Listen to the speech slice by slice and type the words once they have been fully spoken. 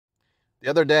The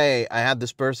other day, I had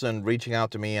this person reaching out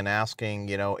to me and asking,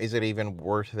 is it even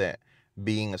worth it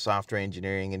being a software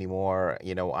engineering anymore?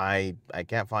 I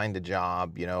can't find a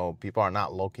job. People are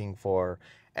not looking for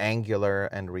Angular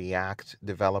and React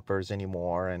developers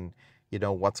anymore. And,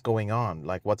 what's going on?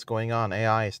 Like, what's going on?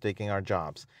 AI is taking our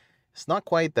jobs. It's not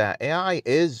quite that. AI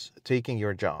is taking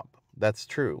your job. That's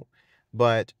true.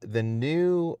 But the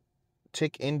new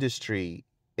tech industry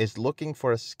is looking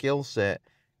for a skill set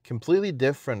completely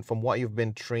different from what you've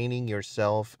been training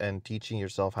yourself and teaching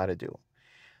yourself how to do.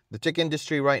 The tech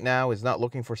industry right now is not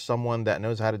looking for someone that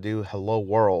knows how to do hello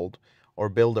world or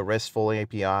build a RESTful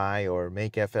API or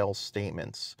make FL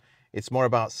statements. It's more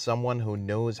about someone who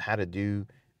knows how to do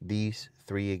these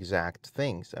three exact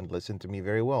things. And listen to me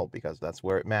very well because that's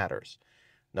where it matters.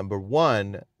 Number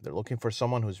one, they're looking for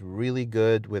someone who's really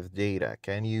good with data.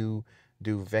 Can you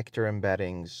do vector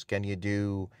embeddings? Can you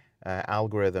do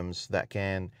algorithms that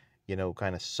can,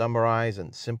 kind of summarize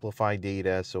and simplify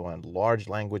data so a large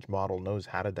language model knows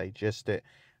how to digest it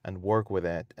and work with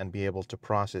it and be able to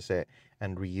process it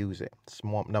and reuse it?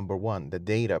 Small, number one, the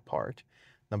data part.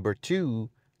 Number two,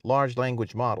 large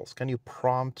language models. Can you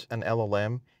prompt an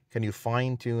LLM? Can you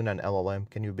fine tune an LLM?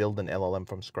 Can you build an LLM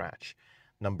from scratch?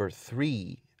 Number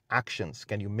three, actions.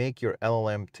 Can you make your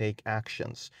LLM take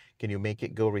actions? Can you make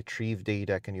it go retrieve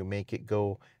data? Can you make it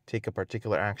go take a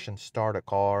particular action, start a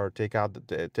car, take up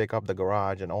the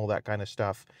garage, and all that kind of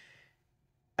stuff?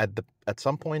 At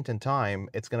some point in time,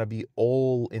 it's going to be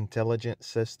all intelligent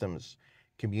systems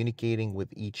communicating with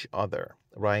each other,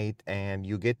 right? And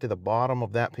you get to the bottom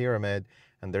of that pyramid,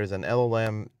 and there's an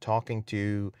LLM talking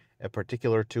to a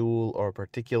particular tool or a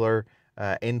particular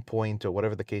endpoint or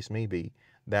whatever the case may be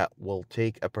that will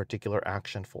take a particular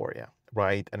action for you,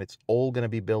 right? And it's all going to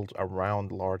be built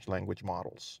around large language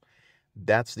models.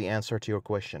 That's the answer to your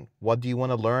question. What do you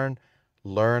want to learn?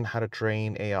 Learn how to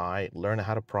train AI, learn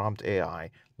how to prompt AI,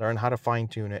 learn how to fine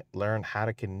tune it, learn how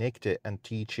to connect it and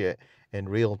teach it in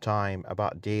real time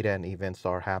about data and events that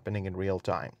are happening in real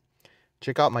time.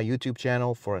 Check out my YouTube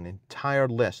channel for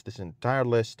this entire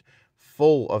list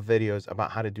full of videos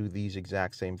about how to do these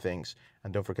exact same things.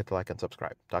 And don't forget to like and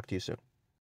subscribe. Talk to you soon.